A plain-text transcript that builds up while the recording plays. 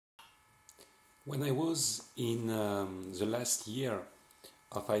When I was in the last year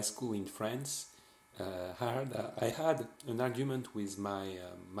of high school in France, I had an argument with my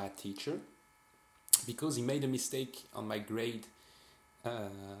math teacher because he made a mistake on my grade.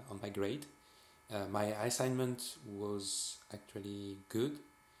 On my grade, my assignment was actually good,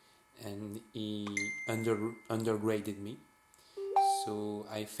 and he undergraded me. So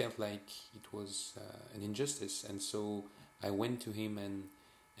I felt like it was an injustice, and so I went to him and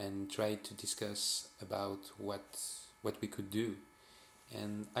tried to discuss about what we could do.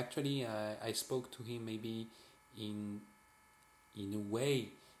 And actually, I spoke to him maybe in in a way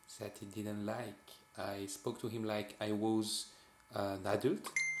that he didn't like. I spoke to him like I was an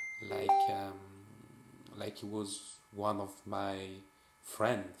adult, like like he was one of my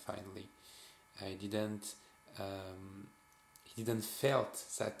friend. Finally, I didn't. He didn't felt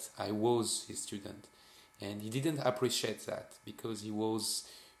that I was his student, and he didn't appreciate that because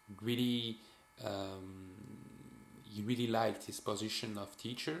really um, he really liked his position of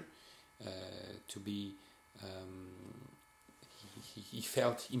teacher uh, to be he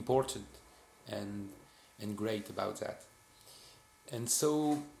felt important and great about that. And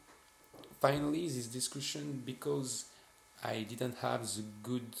so finally this discussion, because I didn't have the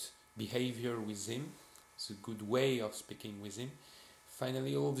good behavior with him, the good way of speaking with him,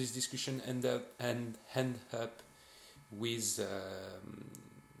 finally all this discussion end up with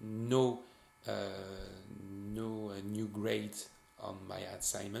no uh, no new grade on my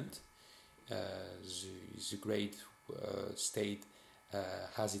assignment. The grade stayed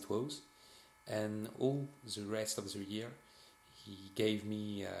as it was, and all the rest of the year he gave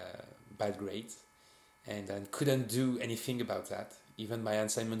me bad grades, and I couldn't do anything about that. Even my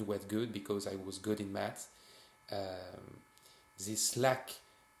assignment was good because I was good in math. This lack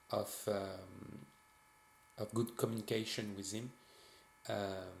of good communication with him um,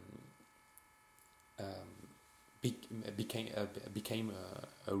 um, became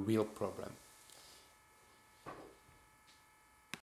a real problem.